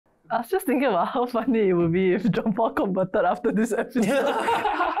I was just thinking about how funny it would be if John Paul converted after this episode.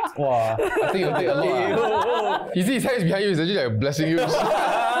 Wow, I think it'll take a lot. You see his hands behind you, is actually like blessing you.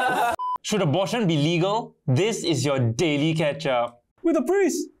 Should abortion be legal? This is your daily catch-up. With a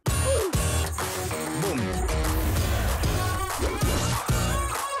priest!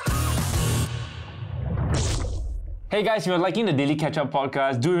 Hey guys, if you're liking the Daily Catch-Up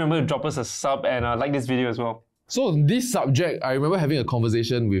podcast, do remember to drop us a sub and like this video as well. So this subject, I remember having a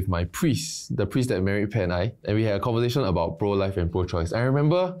conversation with my priest, the priest that married Pat and I, and we had a conversation about pro-life and pro-choice. I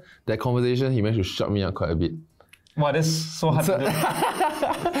remember that conversation, he managed to shut me up quite a bit. Wow, that's so hard to do.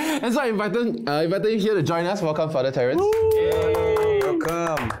 And so I invited him here to join us. Welcome, Father Terence.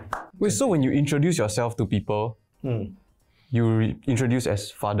 Welcome. Wait, so when you introduce yourself to people, you introduce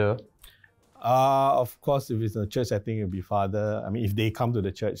as Father? Of course, if it's a church setting, it'll be Father. I mean, if they come to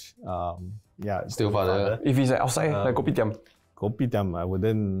the church, yeah, Still Father. If it's like outside, like Kopitiam? Kopitiam, I would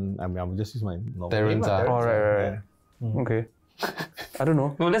just use my normal Terence, name. Oh, right. Okay. I don't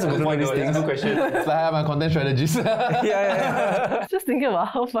know. No, that's a good point. That's a good question. It's like I'm a content strategist. Yeah. I was just thinking about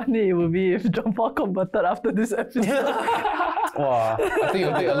how funny it would be if John Paul converted after this episode. Wow, I think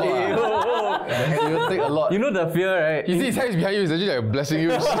it'll take a lot. It'll take a lot. You know the fear, right? You see his hands behind you, is actually like blessing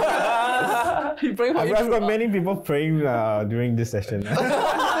you. I've got many people praying during this session.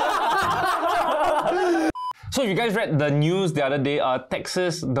 So you guys read the news the other day,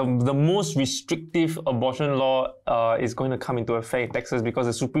 Texas, the most restrictive abortion law is going to come into effect in Texas because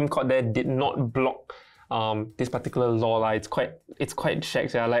the Supreme Court there did not block this particular law. It's quite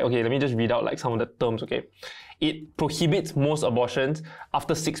shacks. Yeah. Like, okay, let me just read out like some of the terms, okay. It prohibits most abortions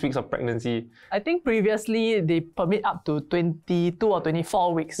after 6 weeks of pregnancy. I think previously they permit up to 22 or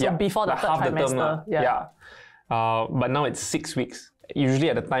 24 weeks, so before the like third half trimester. The term, but now it's 6 weeks. Usually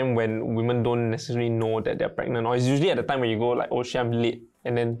at the time when women don't necessarily know that they're pregnant, or it's usually at the time when you go like, oh shit, I'm late,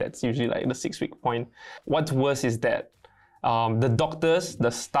 and then that's usually like the 6 week point. What's worse is that the doctors,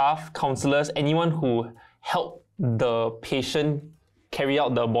 the staff, counselors, anyone who helped the patient carry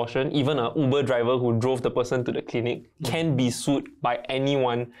out the abortion, even an Uber driver who drove the person to the clinic, can be sued by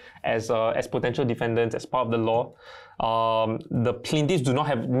anyone as potential defendants as part of the law. The plaintiffs do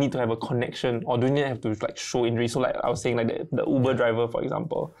not need to have a connection or do not have to like show injury. So like I was saying, like the Uber driver, for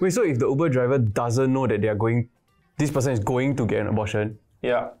example. Wait, so if the Uber driver doesn't know that this person is going to get an abortion?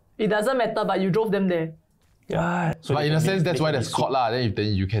 Yeah. It doesn't matter, but you drove them there. Yeah. So but in a sense, that's why there's court lah. Then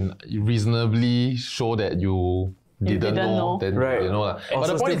you can reasonably show that you didn't know. Then right. You know lah. But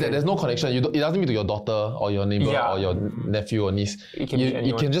the point is that there's no connection. It doesn't mean to your daughter or your neighbor or your nephew or niece. It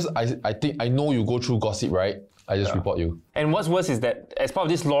can just, I know you go through gossip, right? I just report you. And what's worse is that as part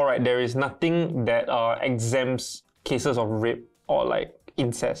of this law, right, there is nothing that exempts cases of rape or like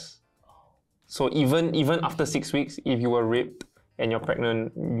incest. So even after 6 weeks, if you were raped and you're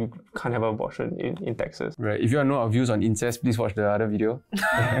pregnant, you can't have an abortion in Texas. Right. If you want to know our views on incest, please watch the other video.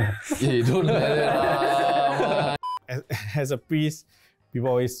 You don't know that. As a priest, people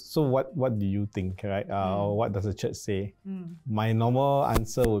always, so what do you think, right? What does the church say? My normal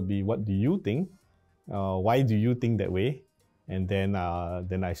answer would be, what do you think? Why do you think that way? And then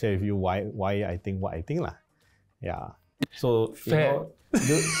I share with you why I think what I think lah. Yeah. So fair.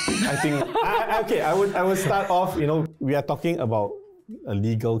 I think okay. I would start off. We are talking about a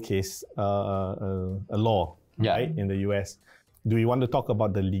legal case, a law, right, in the US. Do we want to talk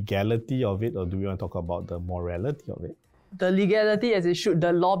about the legality of it, or do we want to talk about the morality of it? The legality, as it should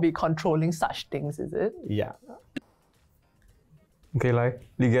the law be controlling such things, is it? Yeah. Okay, like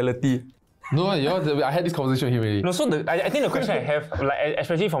legality. No, I had this conversation with him already. No, so I think the question I have, like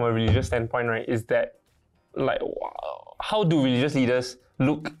especially from a religious standpoint, right, is that like how do religious leaders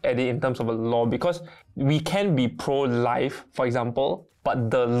look at it in terms of a law? Because we can be pro-life, for example, but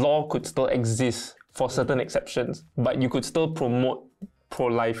the law could still exist for certain exceptions, but you could still promote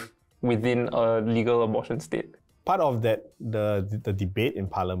pro-life within a legal abortion state. Part of that, the debate in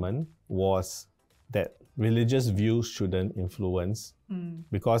Parliament was that religious views shouldn't influence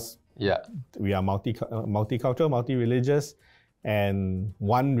because we are multicultural, multi-religious, and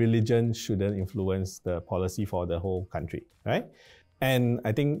one religion shouldn't influence the policy for the whole country, right? And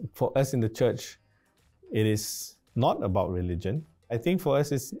I think for us in the church, it is not about religion. I think for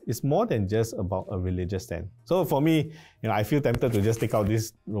us, it's more than just about a religious stand. So for me, I feel tempted to just take out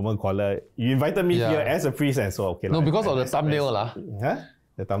this Roman collar. You invited me here as a priest, and so okay. No, because of the thumbnail lah. Huh?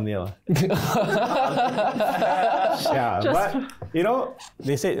 The thumbnail. But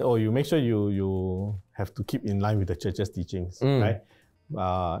they said, oh, you make sure you have to keep in line with the church's teachings, right?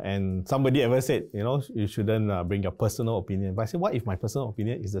 And somebody ever said, you shouldn't bring your personal opinion. But I said, what if my personal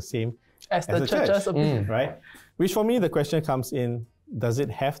opinion is the same as the church's opinion, right? Which for me, the question comes in, does it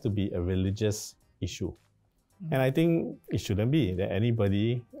have to be a religious issue? And I think it shouldn't be that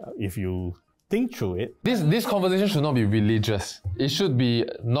anybody, if you think through it. This conversation should not be religious. It should be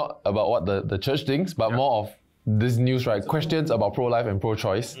not about what the church thinks, but more of this news, right? Questions about pro-life and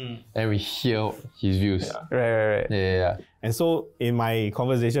pro-choice, and we hear his views. Right. Yeah. And so in my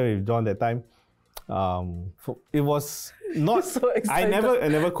conversation with John that time, it was not. So excited. I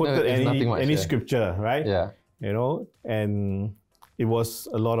never quoted any much, scripture, right? Yeah. You know, and it was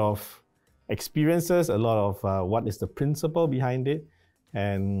a lot of experiences, a lot of what is the principle behind it,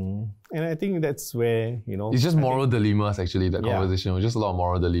 and I think that's where, you know, it's just moral dilemmas actually. That conversation was just a lot of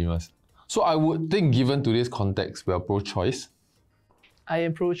moral dilemmas. So I would think, given today's context, we are pro-choice. I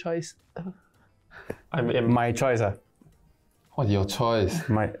am pro-choice. My choice. What's your choice?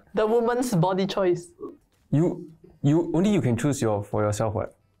 The woman's body choice. You only you can choose for yourself,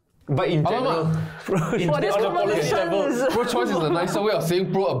 what? But in general, For this conversation, Pro-choice is a nicer way of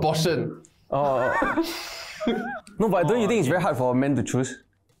saying pro-abortion. No, but don't you think it's very hard for a man to choose?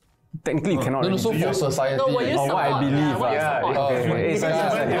 Technically, you cannot. No, so for society. no, what you Or what I support, believe. what you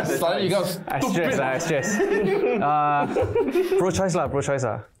support. Suddenly you got I stress. Pro-choice pro-choice.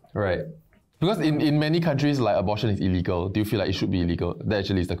 Right. Because in many countries, like, abortion is illegal. Do you feel like it should be illegal? That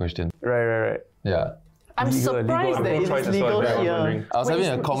actually is the question. Right. Yeah. I'm Legal, surprised legal. that it's Pro-choice as well, legal right, I was here. wondering. I was Wait, having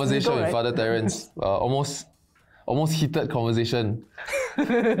a it's conversation legal, with right? Father Terence, almost heated conversation. Is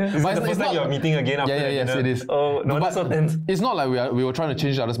it the first time you're meeting again after Yes, dinner? it is. Oh, no, that's so tense. It's not like we were trying to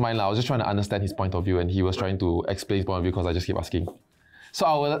change the other's mind. I was just trying to understand his point of view, and he was trying to explain his point of view because I just keep asking.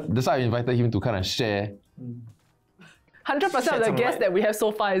 So that's why I invited him to kind of share. 100% of the guests that we have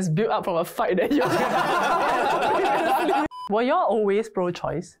so far is built up from a fight that you had. Were y'all always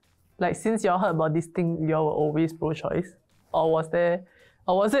pro-choice? Like, since y'all heard about this thing, y'all were always pro-choice? Or was it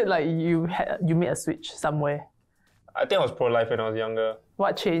like you made a switch somewhere? I think I was pro-life when I was younger.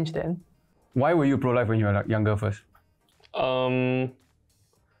 What changed then? Why were you pro-life when you were younger first? I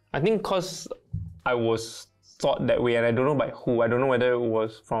think because I was taught that way, and I don't know by who. I don't know whether it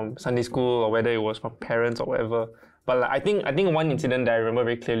was from Sunday school or whether it was from parents or whatever. But like, I think one incident that I remember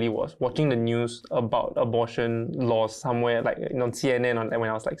very clearly was watching the news about abortion laws somewhere, like on CNN when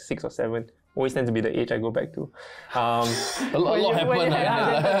I was like 6 or 7. Always tends to be the age I go back to. A lot happened.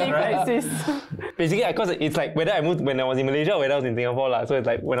 Basically, because it's like whether I moved when I was in Malaysia or whether I was in Singapore. So it's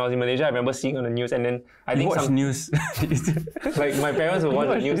like when I was in Malaysia, I remember seeing on the news, and then I think watch news. like my parents would watch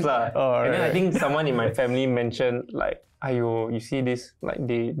the news lah. Oh, and then right. I think someone in my family mentioned like, "Ayo, you see this, like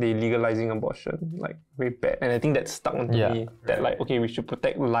they legalizing abortion, like very bad." And I think that stuck onto me, that like, okay, we should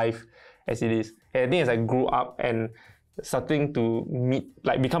protect life as it is. And I think as I grew up and starting to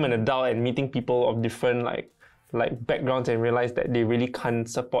become an adult and meeting people of different like backgrounds and realize that they really can't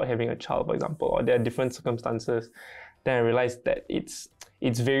support having a child, for example, or there are different circumstances, then I realized that it's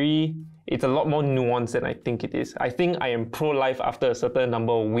a lot more nuanced than I think it is. I think I am pro-life after a certain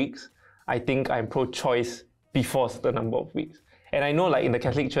number of weeks. I think I'm pro-choice before a certain number of weeks. And I know like in the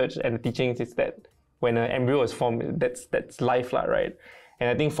Catholic Church and the teachings, it's that when an embryo is formed, that's life lah, right? And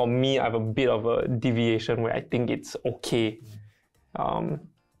I think for me, I have a bit of a deviation where I think it's okay. And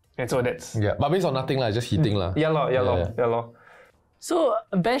so that's... Yeah, but based on nothing lah, just heating lah. Yeah lor. So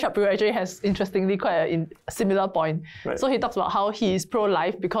Ben Shapiro actually has interestingly quite a similar point. Right. So he talks about how he is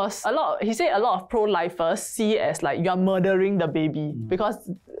pro-life because he said a lot of pro-lifers see it as like you're murdering the baby because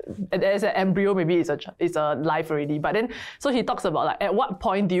as an embryo maybe it's a life already. But then so he talks about like at what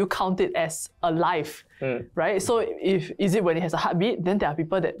point do you count it as a life, right? So is it when it has a heartbeat? Then there are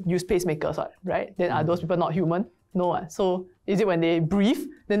people that use pacemakers, right? Then are those people not human? No. So is it when they breathe?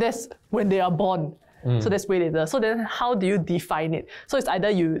 Then that's when they are born. So that's way later. So then how do you define it? So it's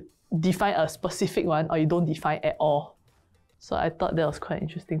either you define a specific one or you don't define at all. So I thought that was quite an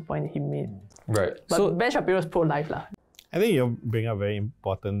interesting point he made. Right. But So Ben Shapiro's pro-life lah. I think you bring up a very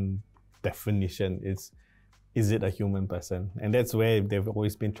important definition. Is it a human person? And that's where they've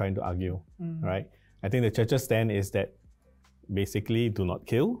always been trying to argue, right? I think the church's stand is that basically do not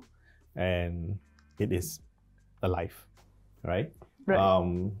kill, and it is a life, right?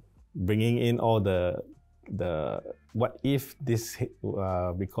 Bringing in all the what if this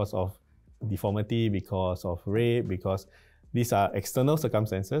because of deformity, because of rape, because these are external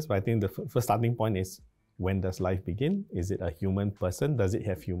circumstances. But I think the first starting point is, when does life begin? Is it a human person? Does it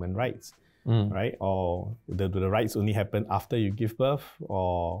have human rights, right? Or do the rights only happen after you give birth?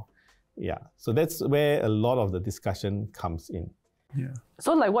 Or so that's where a lot of the discussion comes in. yeah.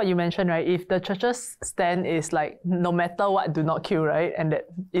 So like what you mentioned, right? If the church's stand is like no matter what, do not kill, right? And that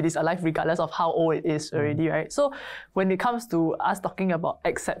it is alive regardless of how old it is already, right? So when it comes to us talking about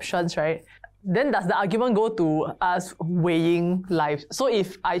exceptions, right? then does the argument go to us weighing life? So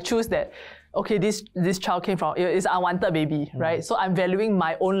if I choose that, okay, this child came from, it's an unwanted baby, right? So I'm valuing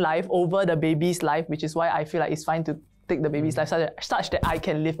my own life over the baby's life, which is why I feel like it's fine to take the baby's life such that I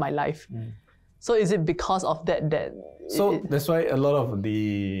can live my life. So is it because of that that's why a lot of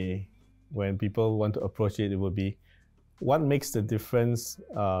when people want to approach it, it would be, what makes the difference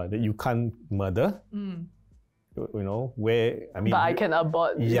that you can't murder? You know, but I can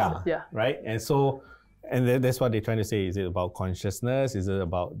abort. Yeah. Right? And then that's what they're trying to say. Is it about consciousness? Is it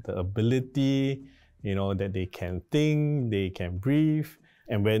about the ability, that they can think, they can breathe?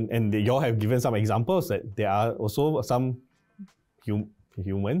 And you all have given some examples that there are also some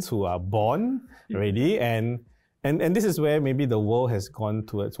humans who are born already, and this is where maybe the world has gone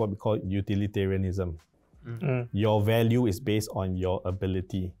towards what we call utilitarianism. Your value is based on your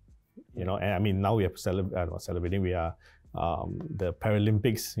ability, and I mean now we are celebrating. We are the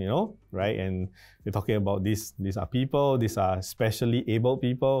Paralympics, right? And we're talking about these are people. These are specially able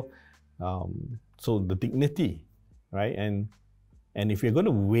people. So the dignity, right? And if you're going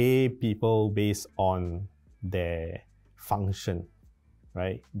to weigh people based on their function,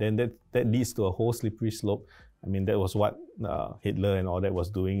 right, then that leads to a whole slippery slope. I mean, that was what Hitler and all that was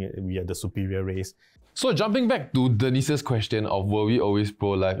doing. We are the superior race. So jumping back to Denise's question of were we always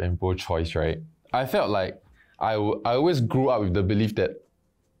pro-life and pro-choice, right? I felt like I always grew up with the belief that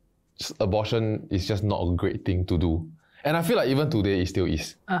abortion is just not a great thing to do. And I feel like even today it still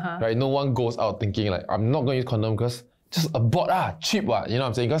is. Right? No one goes out thinking like, I'm not going to use condom because just abort, cheap, you know what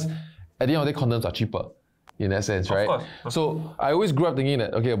I'm saying? Because at the end of the day, condoms are cheaper. In that sense, right? Of course. So I always grew up thinking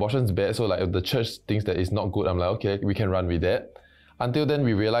that, okay, abortion is bad. So like if the church thinks that it's not good, I'm like, okay, we can run with that. Until then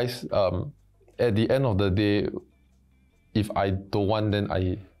we realize at the end of the day, if I don't want,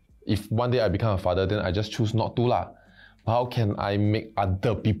 if one day I become a father, then I just choose not to lah. How can I make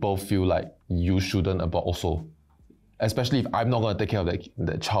other people feel like you shouldn't abort also? Especially if I'm not going to take care of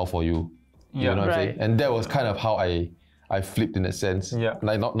that child for you. You know what I'm saying? And that was kind of how I flipped in that sense.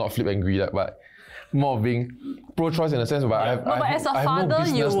 Like not flip angry, but more of being pro-choice in a sense, but but as a father,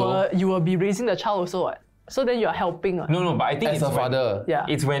 you will be raising the child also, what? So then you're helping. No, but I think as a father,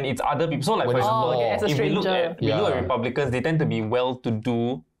 it's when it's other people. So like for example, if we look at Republicans, they tend to be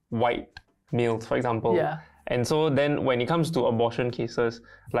well-to-do white males, for example. And so then when it comes to abortion cases,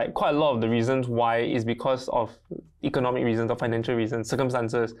 like quite a lot of the reasons why is because of economic reasons or financial reasons,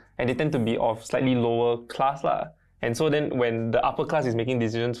 circumstances, and they tend to be of slightly lower class lah. And so then when the upper class is making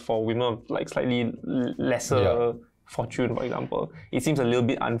decisions for women of like slightly lesser fortune, for example, it seems a little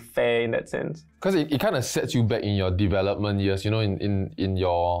bit unfair in that sense. Because it kind of sets you back in your development years, in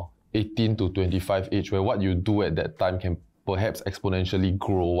your 18 to 25 age, where what you do at that time can perhaps exponentially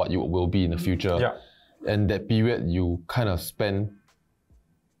grow what you will be in the future. And that period you kind of spend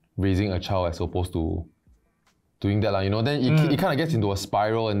raising a child as opposed to doing that, then it kind of gets into a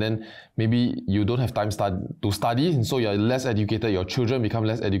spiral, and then maybe you don't have time to study, and so you're less educated, your children become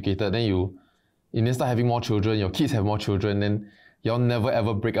less educated, then you start having more children, your kids have more children, then you'll never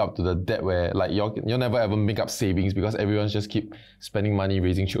ever break up to the debt where like you'll never ever make up savings because everyone's just keep spending money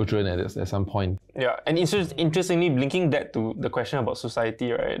raising children at some point. Yeah, and interestingly, linking that to the question about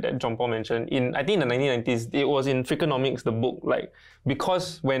society, right, that John Paul mentioned, I think in the 1990s, it was in Freakonomics, the book, like,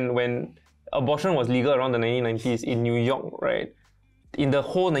 because when abortion was legal around the 1990s in New York, right? In the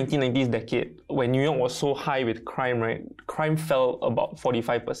whole 1990s decade, when New York was so high with crime, right? Crime fell about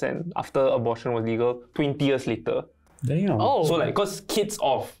 45% after abortion was legal 20 years later. Damn. So like, because kids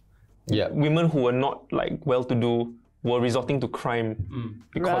of women who were not like well-to-do were resorting to crime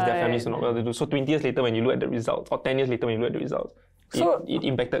because their families were not well-to-do. So 20 years later when you look at the results, or 10 years later when you look at the results, it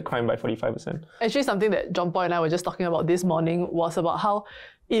impacted crime by 45%. Actually, something that John Paul and I were just talking about this morning was about how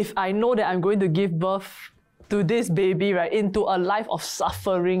if I know that I'm going to give birth to this baby, right, into a life of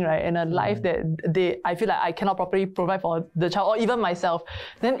suffering, right, and a life that I feel like I cannot properly provide for the child or even myself,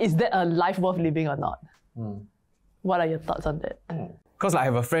 then is that a life worth living or not? What are your thoughts on that? Because I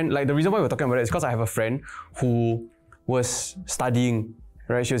have a friend, like the reason why we're talking about it is because I have a friend who was studying,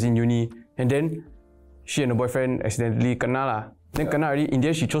 right? She was in uni, and then she and her boyfriend accidentally kena lah. Then kena already, in the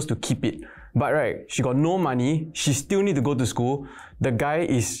end she chose to keep it. But right, she got no money, she still need to go to school. The guy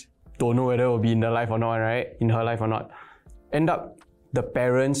don't know whether it will be in her life or not, right? In her life or not. End up, the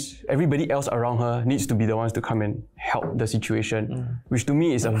parents, everybody else around her needs to be the ones to come and help the situation, which to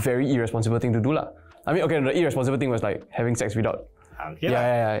me is a very irresponsible thing to do lah. I mean, okay, the irresponsible thing was like having sex without.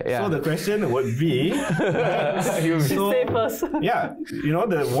 So the question would be, say first.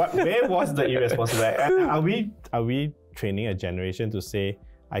 where was the irresponsibility? Are we training a generation to say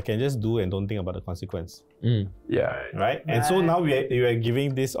I can just do and don't think about the consequence. Yeah. Right? And so now we are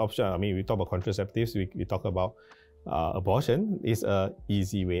giving this option. I mean, we talk about contraceptives, we talk about abortion is a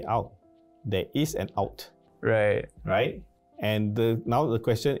easy way out. There is an out. Right. Right? And now the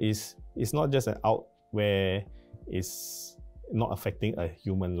question is, it's not just an out where it's not affecting a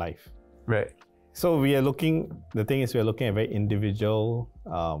human life. Right. So we are looking at very individual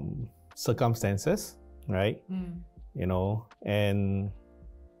circumstances, right? You know, and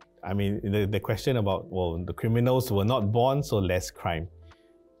I mean, the question about, well, the criminals were not born, so less crime.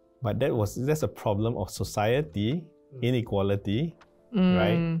 But that's a problem of society, inequality,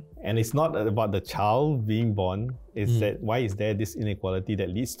 right? And it's not about the child being born. It's that why is there this inequality that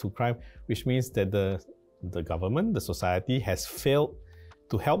leads to crime, which means that the government, the society has failed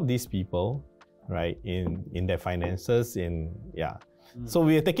to help these people, right, in their finances, So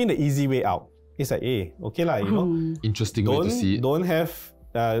we are taking the easy way out. It's like, hey, okay lah, you know. Interesting way to see it. Don't have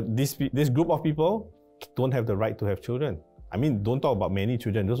this group of people don't have the right to have children. I mean, don't talk about many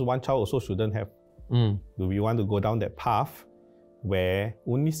children. Just one child also shouldn't have. Do we want to go down that path where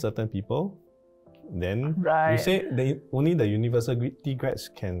only certain people, then you say only the university grads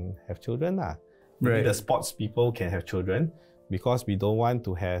can have children lah. Maybe the sports people can have children because we don't want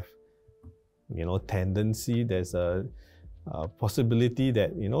to have, you know, tendency. There's a possibility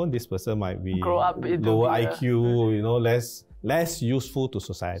that, you know, this person might be lower IQ, you know, less useful to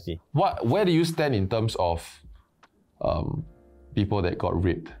society. Where do you stand in terms of people that got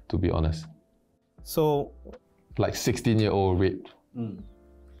raped, to be honest? So, like 16-year-old rape.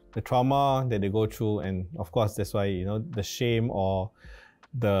 The trauma that they go through, and of course that's why, you know, the shame or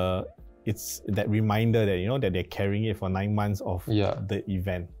it's that reminder that, you know, that they're carrying it for 9 months of the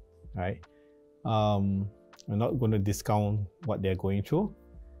event, right? We're not going to discount what they're going through,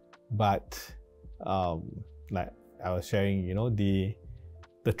 but like I was sharing, you know, the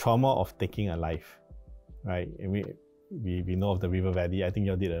trauma of taking a life, right? And we know of the River Valley. I think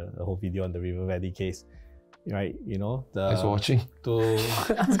you all did a whole video on the River Valley case, right? You know, I was watching.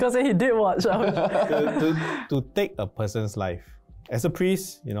 I was gonna say he did watch. to take a person's life. As a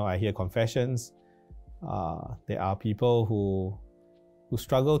priest, you know, I hear confessions. There are people who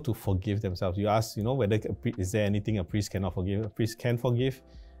struggle to forgive themselves. You ask, you know, whether is there anything a priest cannot forgive? A priest can forgive,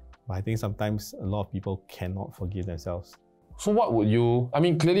 but I think sometimes a lot of people cannot forgive themselves. So what would you, I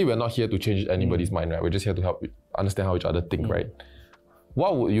mean, clearly we're not here to change anybody's mind, right? We're just here to help understand how each other think, right?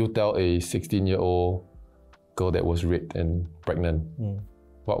 What would you tell a 16-year-old girl that was raped and pregnant?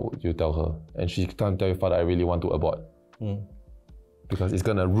 What would you tell her? And she can't tell your father, I really want to abort. Because it's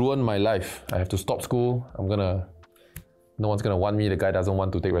gonna ruin my life. I have to stop school. No one's gonna want me. The guy doesn't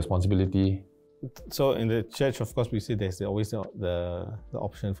want to take responsibility. So in the church, of course, we say there's always the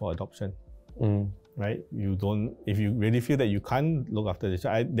option for adoption, right? If you really feel that you can't look after the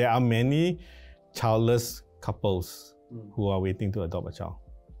child, there are many childless couples who are waiting to adopt a child.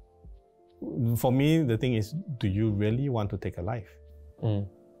 For me, the thing is, do you really want to take a life?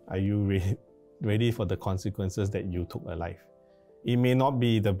 Are you ready for the consequences that you took a life? It may not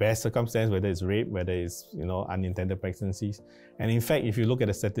be the best circumstance, whether it's rape, whether it's, you know, unintended pregnancies. And in fact, if you look at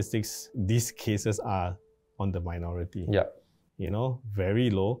the statistics, these cases are on the minority. You know,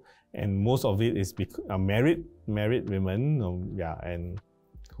 very low. And most of it is married women, and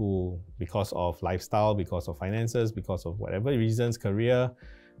who, because of lifestyle, because of finances, because of whatever reasons, career,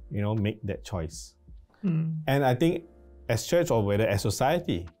 you know, make that choice. And I think as church or whether as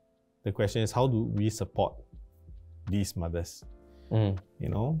society, the question is, how do we support these mothers? You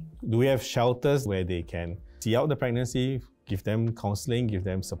know, do we have shelters where they can see out the pregnancy, give them counseling, give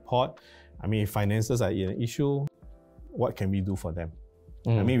them support? I mean, if finances are an issue, what can we do for them?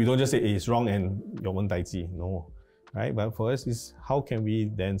 I mean, we don't just say, hey, it's wrong and your own daiji. No, right? But for us, is how can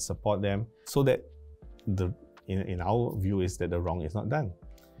we then support them so that in our view is that the wrong is not done.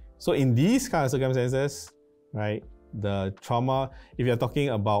 So in these kind of circumstances, right, the trauma, if you're talking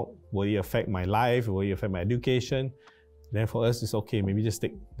about will it affect my life, will it affect my education, then for us it's okay, maybe just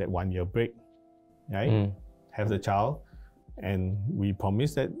take that 1 year break, right? Have the child, and we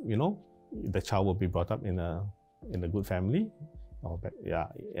promise that, you know, the child will be brought up in a good family,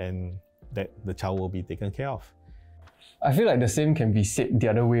 and that the child will be taken care of. I feel like the same can be said the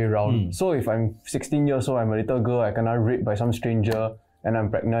other way around. So if I'm 16 years old, I'm a little girl, I cannot raped by some stranger, and I'm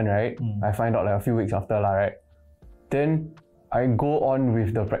pregnant, right? I find out like a few weeks after, right? Then I go on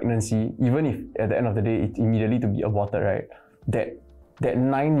with the pregnancy, even if at the end of the day it's immediately to be aborted, right? That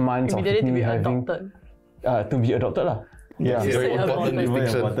 9 months of me having to be adopted lah. Yeah, very important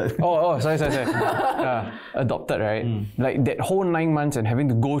distinction. Sorry. Adopted, right? Like that whole 9 months and having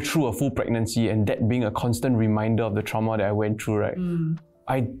to go through a full pregnancy and that being a constant reminder of the trauma that I went through, right?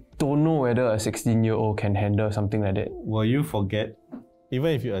 I don't know whether a 16-year-old can handle something like that. Will you forget,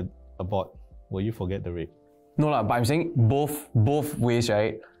 even if you abort, will you forget the rape? No lah, but I'm saying both ways,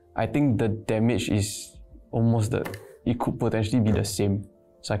 right? I think the damage is almost it could potentially be the same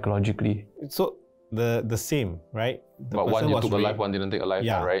psychologically. So the same, right? But one you took a life, one didn't take a life,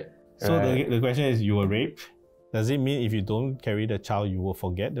 right? So the question is, you were raped. Does it mean if you don't carry the child, you will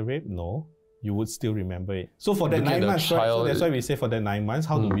forget the rape? No. You would still remember it. So for that 9 months, right? So that's why we say for that 9 months,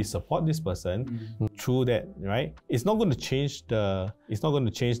 how do we support this person through that, right? It's not going to change the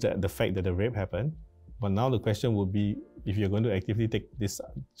fact that the rape happened. But now the question would be, if you're going to actively take this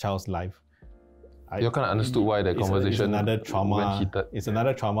child's life, you kind of understood why that conversation another trauma, went heated. It's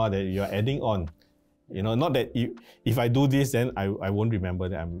another trauma that you're adding on. You know, not that if I do this, then I won't remember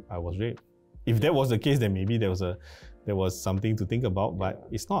that I was raped. If that was the case, then maybe there was something to think about, but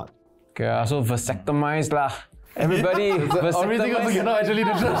it's not. Okay, so vasectomize lah. Everybody, everything also cannot actually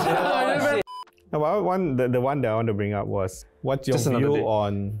do that. The one that I want to bring up was, what's your view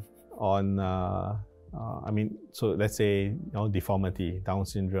on I mean, so let's say, deformity, Down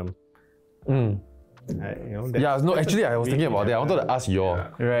syndrome. Actually, I was thinking about that. I wanted to ask y'all.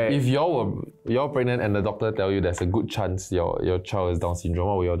 Right. If you're pregnant and the doctor tell you there's a good chance your child has Down syndrome,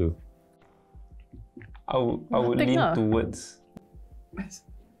 what will y'all do? I would lean towards.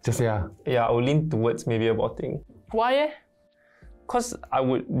 Just say Yeah, I would lean towards maybe aborting. Why? Because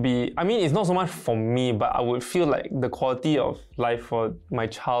it's not so much for me, but I would feel like the quality of life for my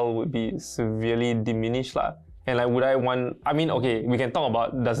child would be severely diminished lah. And like, would I want, we can talk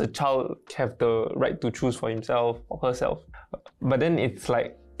about, does a child have the right to choose for himself or herself? But then it's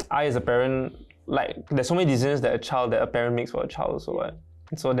like, I as a parent, like, there's so many decisions that a parent makes for a child also, right?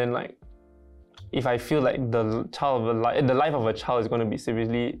 So then like, if I feel like the life of a child is going to be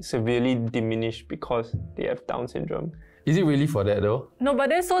severely diminished because they have Down syndrome. Is it really for that though? No, but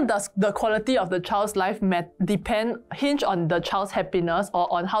then so does the quality of the child's life hinge on the child's happiness or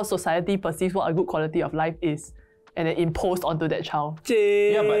on how society perceives what a good quality of life is, and then imposed onto that child?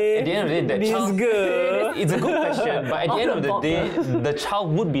 Yeah, but at the end of the day, that child... It's a good question, but at the end of the day, the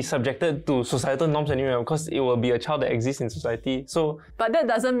child would be subjected to societal norms anyway, because it will be a child that exists in society. So, but that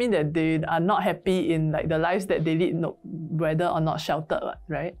doesn't mean that they are not happy in like the lives that they lead, whether or not sheltered,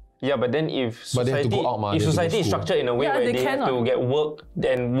 right? Yeah, but then if society is structured in a way where they have to get work,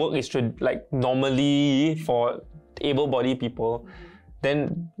 then work is like normally for able-bodied people,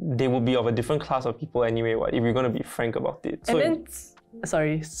 then they will be of a different class of people anyway, if we're going to be frank about it. So and then,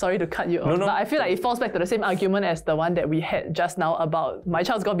 sorry to cut you off, but I feel like it falls back to the same argument as the one that we had just now about my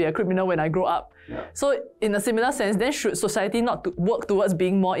child's going to be a criminal when I grow up. Yeah. So in a similar sense, then should society not work towards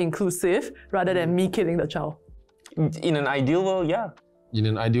being more inclusive rather than me killing the child? In an ideal world, yeah. In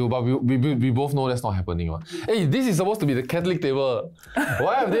an ideal, but we both know that's not happening. Hey, this is supposed to be the Catholic table.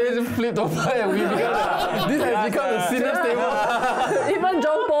 Why have they flipped over and this has become the sinner's table? Even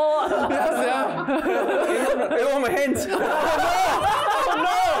John Paul. Yes, yeah. Oh, my hands.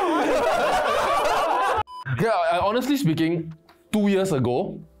 Yeah, honestly speaking, 2 years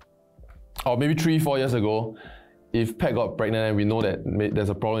ago, or maybe 3-4 years ago, if Pat got pregnant and we know that there's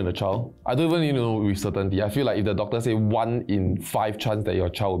a problem in the child, I don't even need to know with certainty. I feel like if the doctor say 1 in 5 chance that your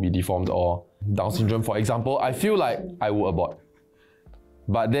child will be deformed or Down syndrome, for example, I feel like I would abort.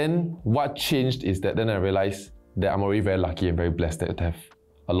 But then what changed is that then I realized that I'm already very lucky and very blessed to have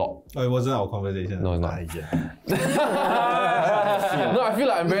a lot. Oh, it wasn't our conversation. No, it's not. No, I feel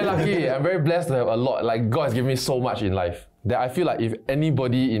like I'm very lucky. I'm very blessed to have a lot. Like, God has given me so much in life that I feel like if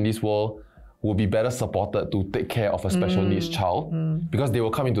anybody in this world will be better supported to take care of a special needs child, because they will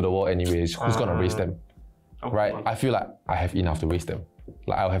come into the world anyways. Who's gonna raise them? Right? I feel like I have enough to raise them.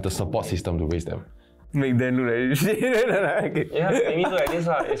 Like, I'll have the support system to raise them. Make them look like shit. Yeah, make me look like this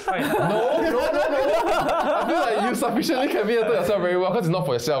lah. It's fine. No. I feel like you sufficiently cater yourself very well because it's not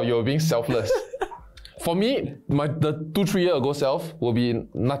for yourself. You're being selfless. For me, the 2-3 years ago self will be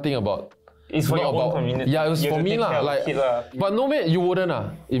nothing about. It's for your own convenience. Yeah, it was for me lah. Like, but no mate, you wouldn't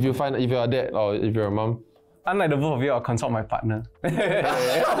if you're a dad or if you're a mom. Unlike the both of you, I'll consult my partner. I'm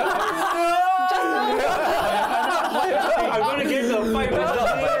gonna get the fight myself.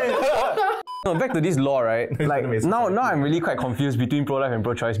 No, back to this law, right? Like now I'm really quite confused between pro-life and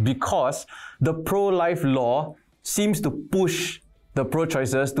pro-choice because the pro-life law seems to push the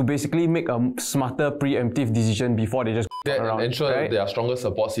pro-choicers to basically make a smarter preemptive decision before they just around, ensure right? there are stronger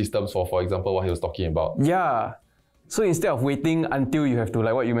support systems for example, what he was talking about. Yeah. So instead of waiting until you have to,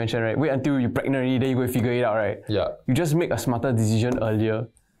 like what you mentioned, right? Wait until you're pregnant already, then you go figure it out, right? Yeah. You just make a smarter decision earlier.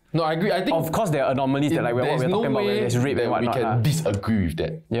 No, I agree. I think of course there are anomalies that like what we're talking about where there's rape and whatnot. We can disagree with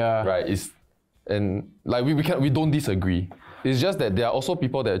that. Yeah. Right. And like we don't disagree. It's just that there are also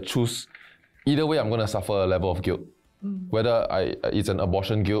people that choose, either way I'm going to suffer a level of guilt. Whether it's an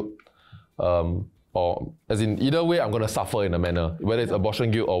abortion guilt, or as in either way I'm going to suffer in a manner. Whether it's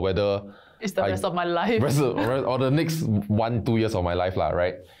abortion guilt or whether it's the rest of my life. Or the next 1-2 years of my life,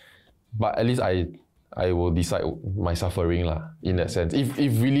 right? But at least I will decide my suffering in that sense.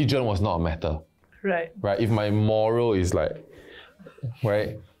 If religion was not a matter. Right. If my moral is like,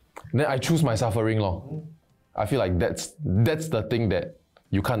 right, then I choose my suffering. I feel like that's the thing that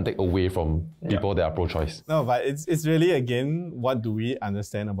you can't take away from people that are pro-choice. No, but it's really, again, what do we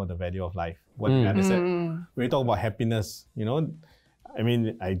understand about the value of life? What do we understand? When we talk about happiness, I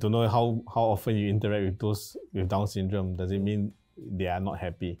mean, I don't know how often you interact with those with Down syndrome. Does it mean they are not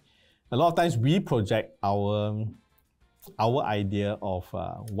happy? A lot of times we project our idea of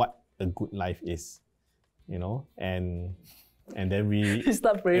what a good life is, and then we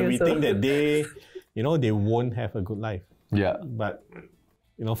think that they won't have a good life. Yeah. But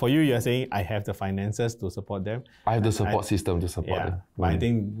for you, you're saying I have the finances to support them. I have the support system to support them. But I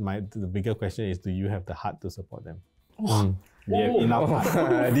think the bigger question is, do you have the heart to support them? You have enough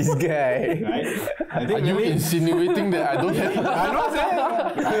heart. This guy. Right? Are you insinuating that I don't have? I'm not saying.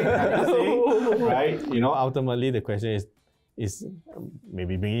 Right? Ultimately the question is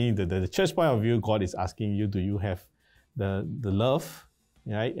maybe bringing the church point of view. God is asking you, do you have the love?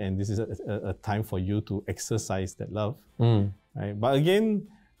 Right? And this is a time for you to exercise that love. Right? But again,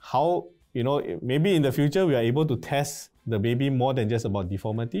 how, maybe in the future we are able to test the baby more than just about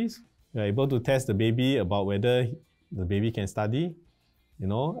deformities. We are able to test the baby about whether the baby can study. A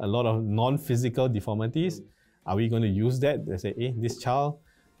lot of non-physical deformities. Are we going to use that? They say, hey, this child...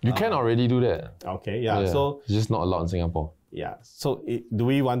 You can already do that. Okay, yeah. So it's just not allowed in Singapore. Yeah. So do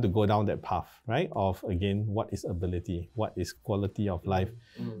we want to go down that path, right? Of, again, what is ability? What is quality of life?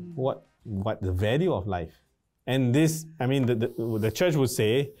 What the value of life? And this, I mean, the church would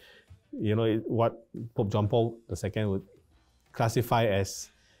say, what Pope John Paul II would classify as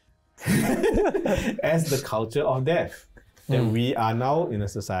as the culture of death. That we are now in a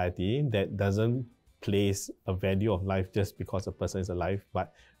society that doesn't place a value of life just because a person is alive,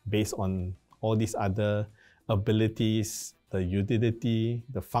 but based on all these other abilities, the utility,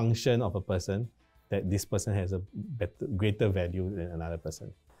 the function of a person, that this person has a greater value than another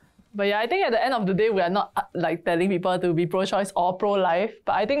person. But yeah, I think at the end of the day, we are not telling people to be pro-choice or pro-life.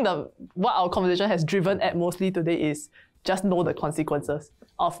 But I think what our conversation has driven at mostly today is just know the consequences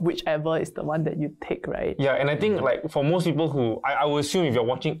of whichever is the one that you take, right? Yeah, and I think for most people who, I would assume if you're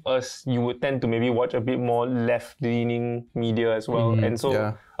watching us, you would tend to maybe watch a bit more left-leaning media as well. And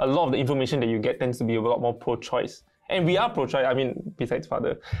so a lot of the information that you get tends to be a lot more pro-choice. And we are pro-choice, I mean, besides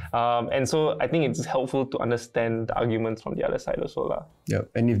father. And so I think it's helpful to understand the arguments from the other side also. Yeah,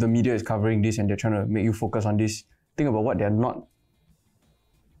 and if the media is covering this and they're trying to make you focus on this, think about what they're not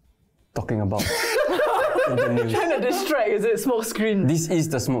talking about. In the news. Trying to distract, is it smoke screen? This is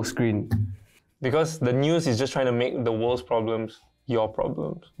the smoke screen. Because the news is just trying to make the world's problems your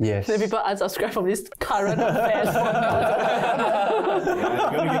problems. Yes. Then people unsubscribe from this current affairs podcast.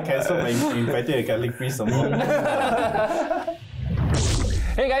 You're going to get cancelled by inviting a Catholic priest or more.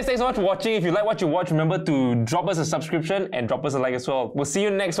 Hey guys, thanks so much for watching. If you like what you watch, remember to drop us a subscription and drop us a like as well. We'll see you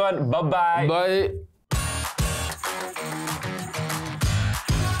next one. Bye-bye. Bye.